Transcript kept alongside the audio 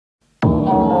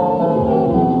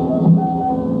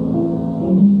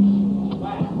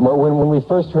we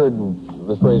first heard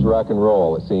the phrase rock and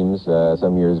roll, it seems,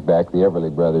 some years back, the Everly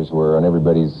brothers were on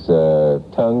everybody's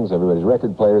tongues, everybody's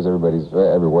record players, everybody's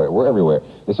everywhere. We're everywhere.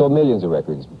 They sold millions of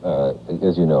records,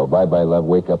 as you know. Bye Bye Love,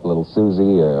 Wake Up Little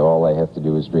Susie, All I Have to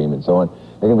Do Is Dream, and so on.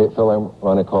 They're going to be at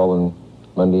Philharmonic Hall on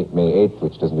Monday, May 8th,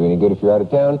 which doesn't do any good if you're out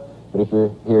of town, but if you're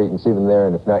here, you can see them there,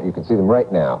 and if not, you can see them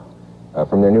right now.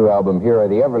 From their new album, here are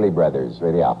the Everly Brothers.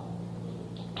 Ready out.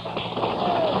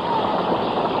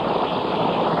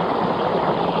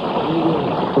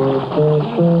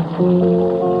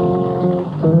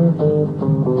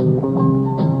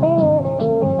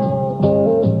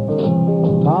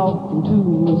 Talking to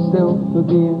myself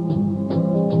again,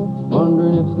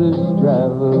 wondering if this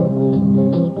traveling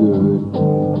is good.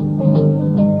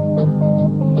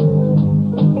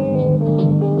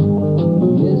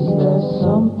 Is there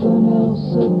something else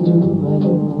to do, and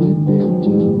we'd be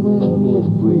doing if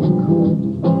we could?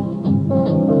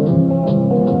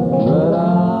 But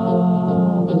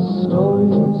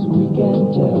stories we can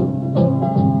tell,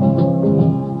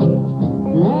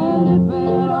 and if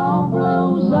it all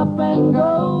blows up and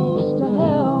goes to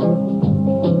hell,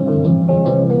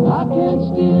 I can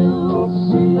still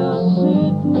see us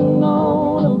sitting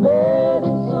on a bed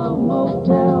in some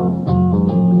motel,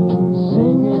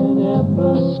 singing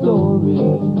every story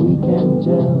we can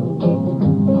tell.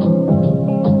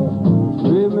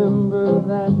 Remember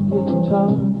that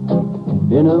guitar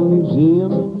in a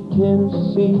museum in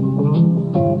Tennessee,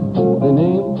 the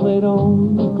nameplate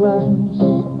on the glass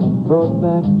brought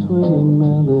back 20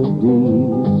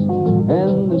 melodies,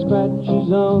 and the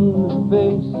scratches on the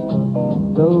face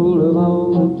told of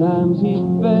all the times he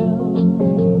fell,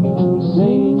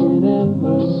 singing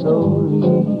every story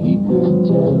he could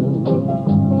tell.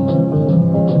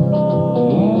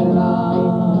 And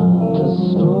all the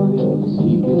stories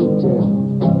he could tell,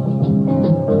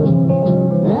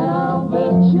 and I'll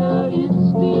bet you it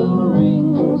still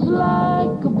rings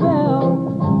like a bell.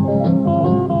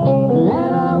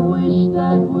 And I wish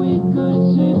that we could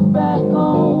sit back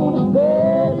on a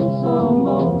bed in some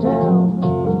motel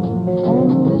and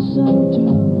listen to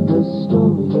the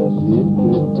stories it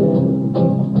could tell.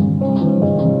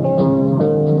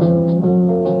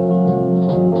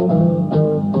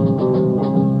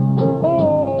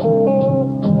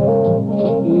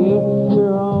 If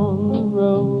you're on the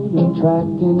road and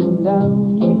tracking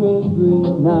down you every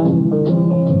night,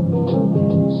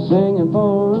 singing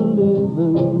for a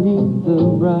living beneath the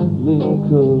brightly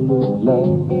colored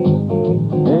lights.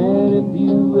 And if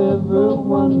you ever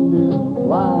wonder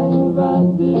why you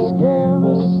ride this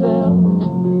carousel,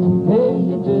 hey,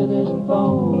 you did it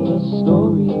for the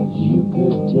stories you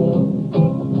could tell.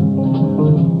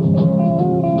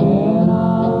 And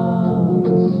all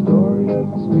the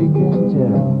stories we can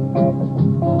tell.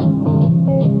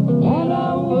 And I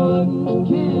wouldn't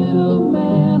kid a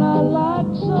man I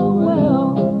like so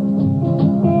well.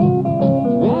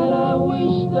 And I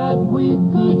wish that we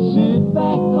could sit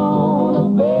back on a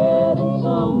bed in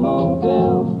some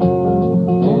motel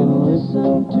and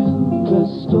listen to the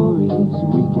stories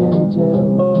we can tell.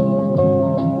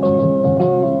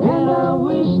 And I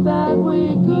wish that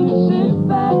we could sit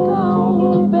back on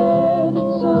a bed in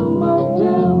some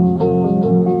motel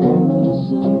and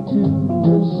listen to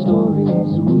the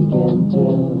stories we can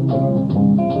tell.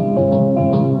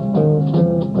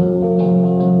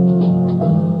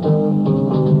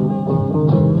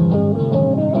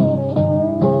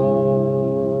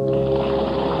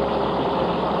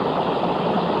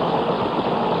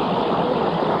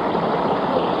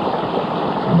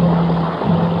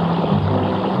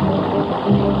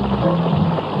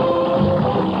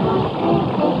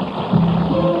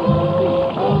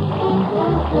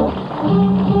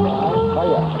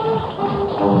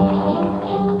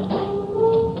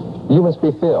 You must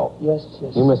be Phil. Yes,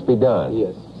 yes. You must be Don.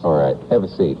 Yes. All right, have a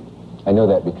seat. I know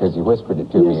that because you whispered it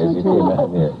to me as you came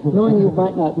out here. Knowing you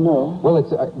might not know. Well,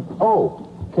 it's... oh,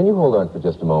 can you hold on for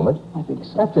just a moment? I think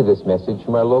so. After this message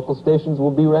from our local stations,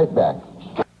 we'll be right back.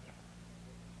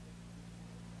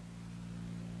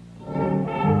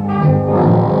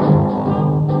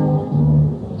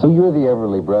 So you're the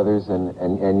Everly Brothers,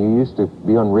 and you used to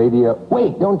be on radio...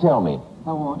 Wait, don't tell me.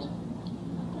 I won't.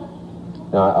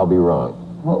 No, I'll be wrong.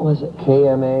 What was it?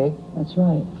 KMA? That's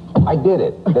right. I did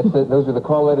it. Those are the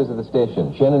call letters of the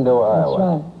station. Shenandoah, Iowa.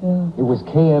 That's right, yeah. It was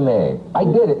KMA. I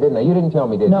did it, didn't I? You didn't tell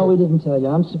me, did you? No, we didn't tell you.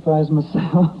 I'm surprised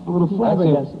myself. A little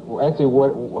flabbergasted. Actually,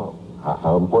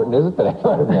 how important is it that I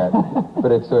thought of that?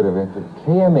 But it's sort of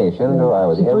KMA, Shenandoah,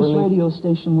 Iowa. It's the first radio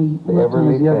station we worked on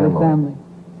was the Everly family.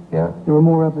 Yeah. There were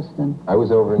more of us than... I was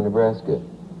over in Nebraska.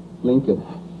 Lincoln.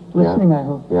 Listening, yeah. I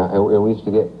hope. Yeah, and we used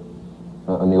to get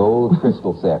on the old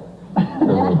crystal set.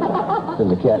 than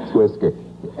the cat's whisker.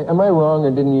 Am I wrong, or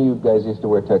didn't you guys used to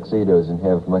wear tuxedos and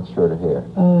have much shorter hair?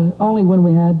 Only when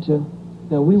we had to.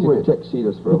 No, we wore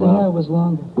tuxedos for a But the while. hair was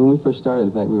longer. When we first started,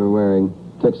 in fact, we were wearing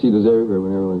tuxedos everywhere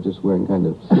when everyone was just wearing kind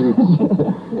of suits.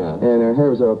 Yeah. And our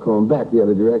hair was all combed back the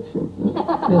other direction.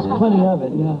 There's plenty of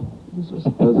it, yeah.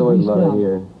 There was always a lot of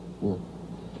hair.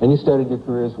 Yeah. And you started your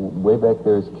careers way back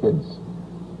there as kids.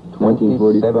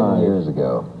 1945. 27 years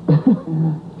ago.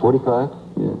 45?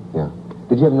 Yeah. Yeah.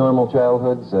 Did you have normal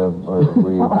childhoods, or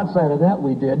were you... Well, outside of that,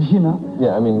 we did, you know.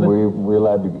 Yeah, I mean, were you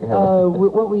allowed to have...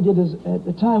 What we did is, at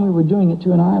the time we were doing it,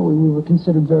 too, in Iowa, we were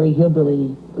considered very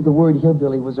hillbilly. The word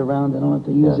hillbilly was around. I don't have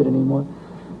to use it anymore.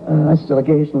 I still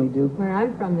occasionally do. Where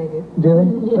I'm from, they do. Do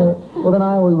they? Yeah. Well, in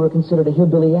Iowa, we were considered a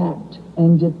hillbilly act.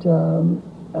 And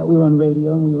we were on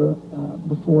radio, and we were,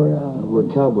 before... Wore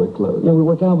cowboy clothes. Yeah, we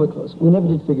wore cowboy clothes. We never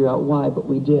did figure out why, but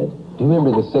we did. Do you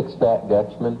remember the Six Fat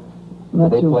Dutchmen? Not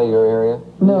Did they play your area?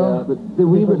 No. Yeah, but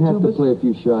we would have to play a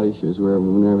few schottisches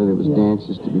whenever there was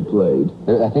dances to be played.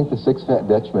 I think the Six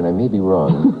Fat Dutchmen, I may be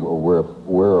wrong, were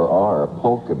or are a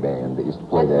polka band that used to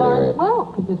play that area.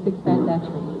 Lawrence Welk, the Six Fat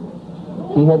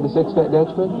Dutchmen. He had the Six Fat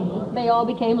Dutchmen? They all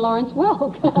became Lawrence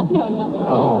Welk.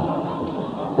 Oh.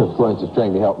 Florence is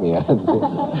trying to help me out.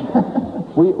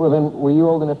 Were you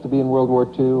old enough to be in World War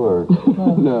II, or...?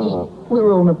 No. We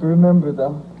were old enough to remember,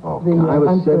 though. Oh, I was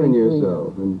I'm 7 years 33.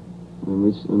 old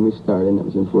when we started, and it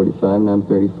was in 45, and I'm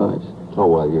 35. Oh,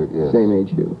 well, you're... Yes. Same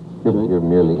age you. You're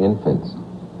merely infants.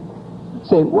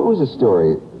 Say, what was a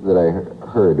story that I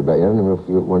heard about you? I don't know if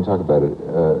you want to talk about it.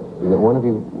 That one of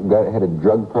you had a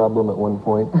drug problem at one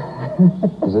point?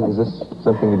 Is this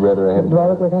something you'd rather I had? Do I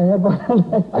look like I had one?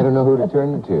 I don't know who to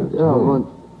turn it to. Oh, well,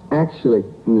 actually,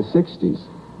 in the 60s,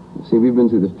 see, we've been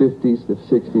through the 50s, the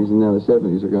 60s, and now the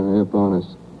 70s are going up on us.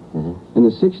 Mm-hmm. In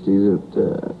the 60s,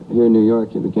 here in New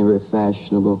York, it became very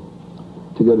fashionable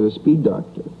to go to a speed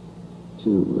doctor.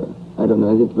 I don't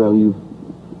know, I think probably you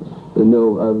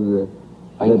know of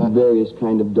that various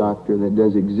kind of doctor that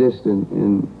does exist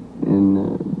in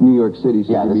New York City.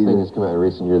 Yeah, this thing has come out in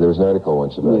recent years. There was an article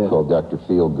once about called Dr.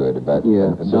 Feelgood, about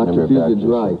a certain number of doctors. Dr. Feelgood's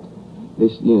right.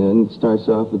 And it starts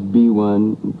off with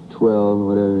B1, 12, or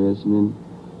whatever it is, and then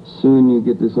soon you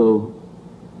get this little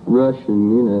rush,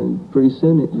 and, pretty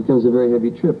soon it becomes a very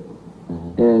heavy trip.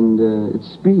 Mm-hmm. And it's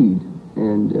speed,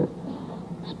 and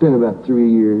spent about 3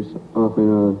 years off and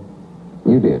on.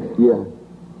 You did? Yeah.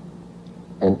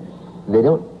 And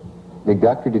the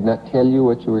doctor did not tell you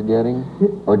what you were getting?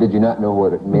 Or did you not know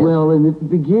what it meant? Well, in the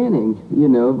beginning,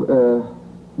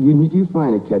 you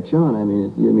find a catch-on. I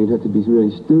mean, you'd have to be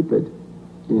really stupid,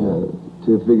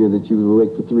 to figure that you would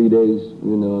wait for 3 days,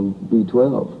 on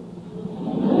B12.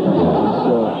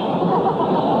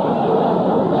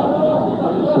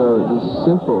 So it was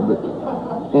simple,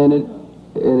 and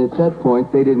at that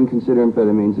point, they didn't consider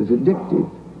amphetamines as addictive,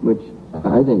 which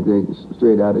I think they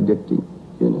straight out addicting,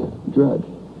 drug.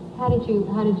 How did you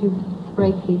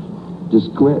break the...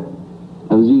 Just quit.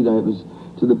 It was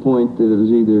to the point that it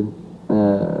was either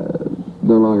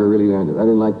no longer really, I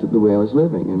didn't like the way I was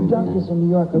living. I mean, doctors in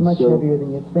New York are much heavier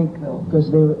than you think, though,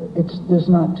 because there's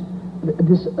not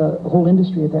this whole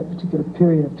industry at that particular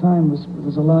period of time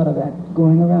was a lot of that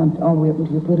going around all the way up into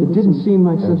your political. It didn't seem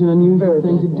like such an unusual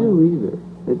thing to do either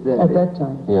at that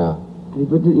time. Yeah,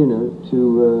 but to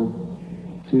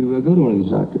go to one of these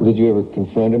doctors. Did you ever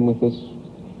confront him with this?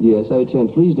 Yes, I would tell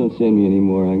him, please don't send me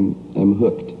anymore. I'm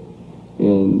hooked,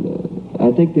 and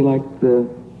I think they like the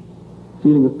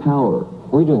feeling of power.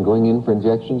 Were you doing going in for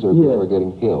injections, or people were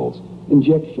getting pills?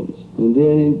 Injections, and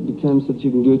then it becomes that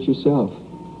you can do it yourself.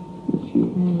 If you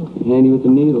handy with the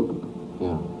needle.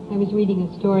 Yeah. I was reading a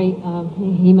story.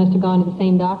 He must have gone to the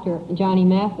same doctor, Johnny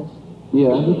Mathis.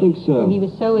 Yeah, I think so. He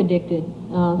was so addicted,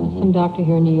 some doctor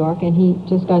here in New York, and he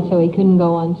just got so he couldn't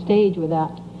go on stage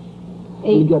without.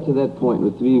 He got to that point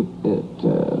with me at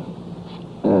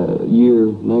year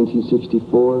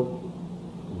 1964,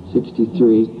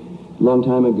 63, a long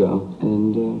time ago,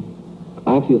 and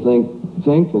I feel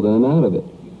thankful that I'm out of it.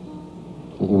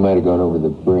 You might have gone over the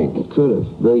brink. I could have,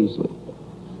 very easily.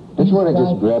 Don't you want to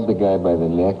just grab the guy by the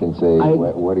neck and say,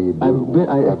 what do you do?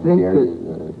 I think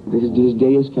that his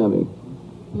day is coming.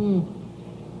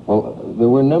 Well, there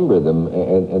were a number of them,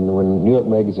 and when New York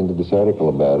Magazine did this article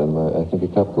about him, I think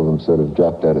a couple of them sort of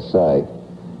dropped out of sight.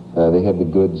 They had the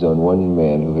goods on one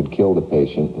man who had killed a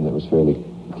patient, and it was fairly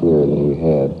clear that he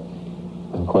had.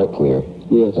 Quite clear.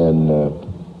 Yes. And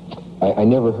I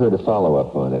never heard a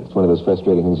follow-up on it. It's one of those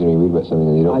frustrating things when you read about something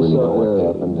and you don't really know what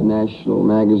happened. I saw a national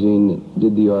magazine that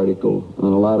did the article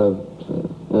on a lot of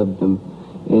them,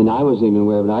 And I wasn't even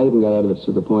aware of it. I even got out of it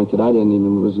to the point that I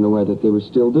wasn't aware that they were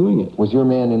still doing it. Was your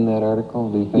man in that article,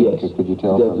 do you think? Yes. Could you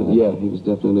tell from that? Yeah, he was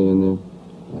definitely in there.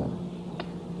 Yeah.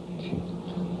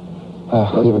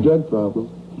 That's a drug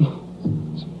problem.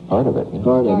 It's part of it. Yeah.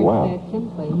 Part of it. Wow. That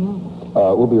simply,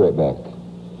 yeah. We'll be right back.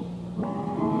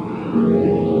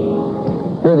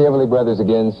 Here are the Everly Brothers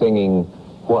again singing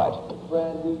what?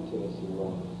 Brand New Tennessee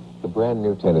Waltz. The Brand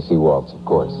New Tennessee Waltz, of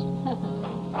course.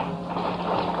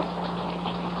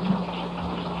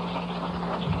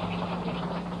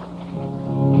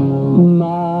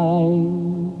 My,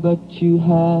 but you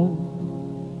have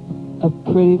a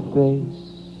pretty face.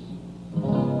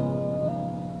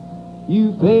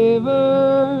 You favor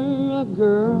a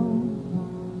girl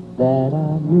that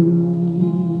I knew.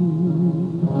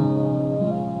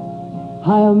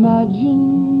 I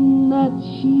imagine that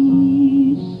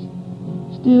she's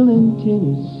still in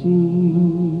Tennessee.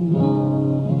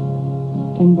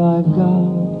 And by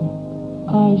God,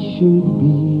 I should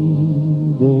be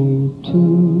there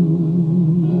too.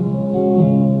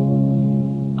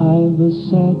 I've a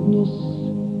sadness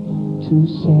too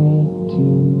sad to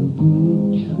be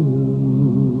true.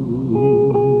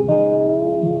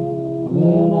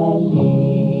 When I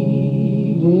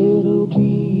leave, it'll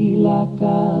be like I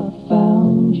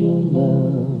found your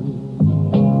love,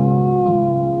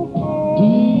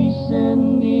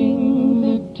 descending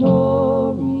Victorian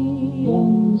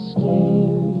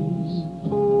stairs.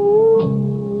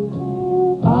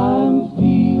 I'm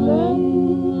feeling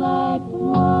like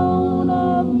one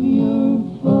of your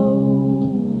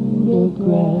photographs,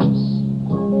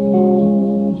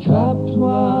 trapped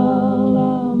while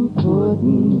I'm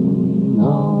putting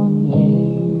on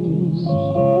airs,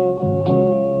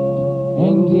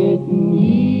 and getting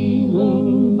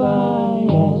even by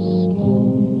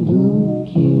asking who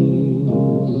cares.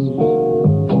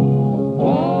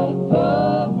 At the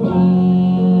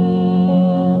brand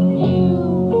new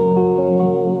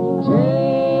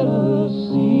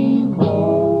Tennessee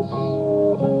Waltz,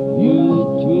 you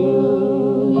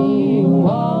truly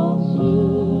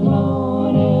waltzing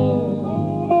on air.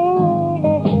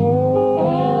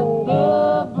 At the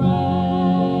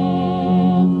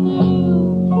brand new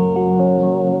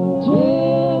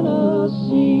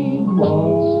Tennessee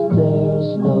Waltz, there's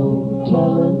no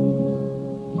telling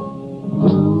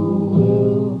who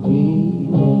will be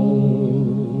there.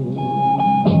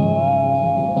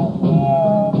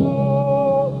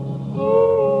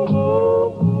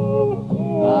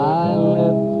 I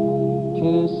left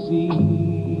Tennessee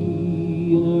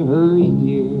in a hurry,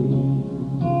 dear,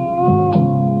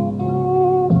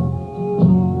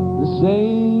 the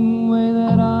same way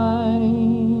that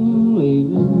I'm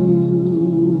leaving you.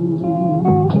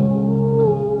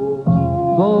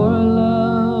 For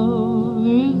love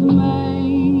is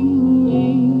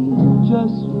mainly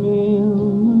just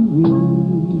memories,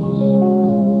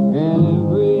 and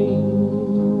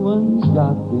everyone's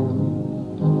got them,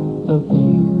 a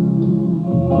few.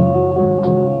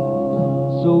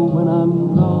 So when I'm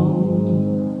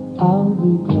gone, I'll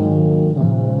be glad I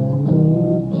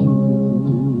met you.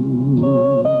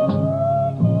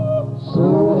 So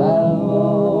have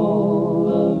all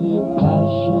of your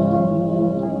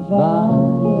passionate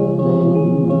violins,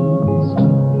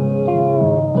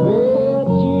 great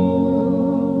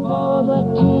tune for the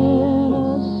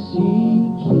Tennessee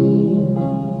kid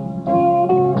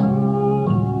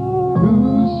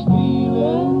who's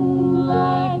feeling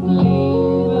like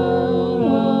leaving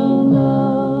another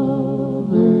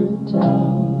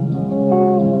town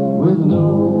with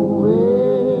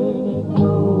nowhere to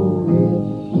go if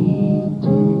he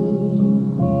did.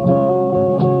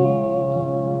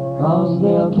 'Cause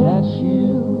they'll catch you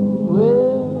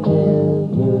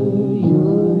wherever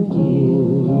you're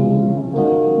here.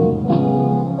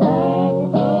 At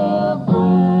the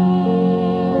brand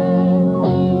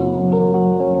new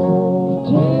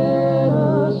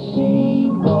Tennessee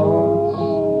Waltz,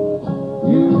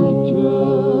 you're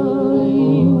truly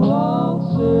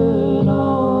waltzing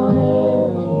on air.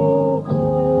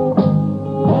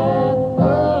 At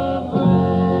the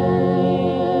brand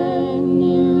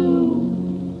new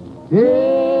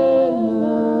Tennessee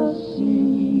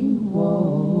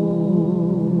Waltz.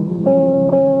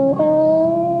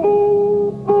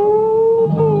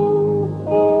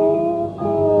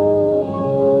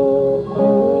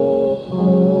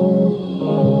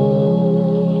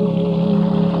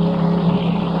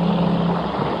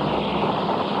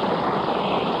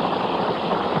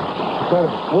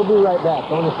 We'll be right back.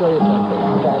 I want to show you something.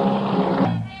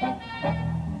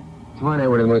 Tomorrow night,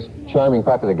 one of the most charming,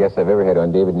 popular guests I've ever had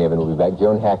on, David Niven, will be back.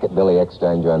 Joan Hackett, Billy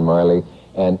Eckstein, John Marley,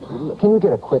 And can you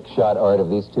get a quick shot, Art,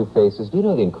 of these two faces? Do you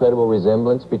know the incredible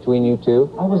resemblance between you two?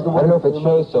 I was the one. I don't know if it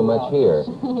shows so much here.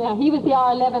 Yeah, he was the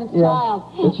R11th child.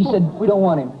 But she said, we don't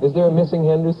want him. Is there a missing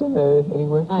Henderson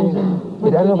anywhere? I don't know.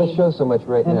 I don't know if it shows so much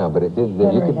right now, but it did.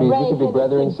 You could be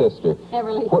brother and sister.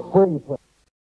 Everlys. Where are you playing?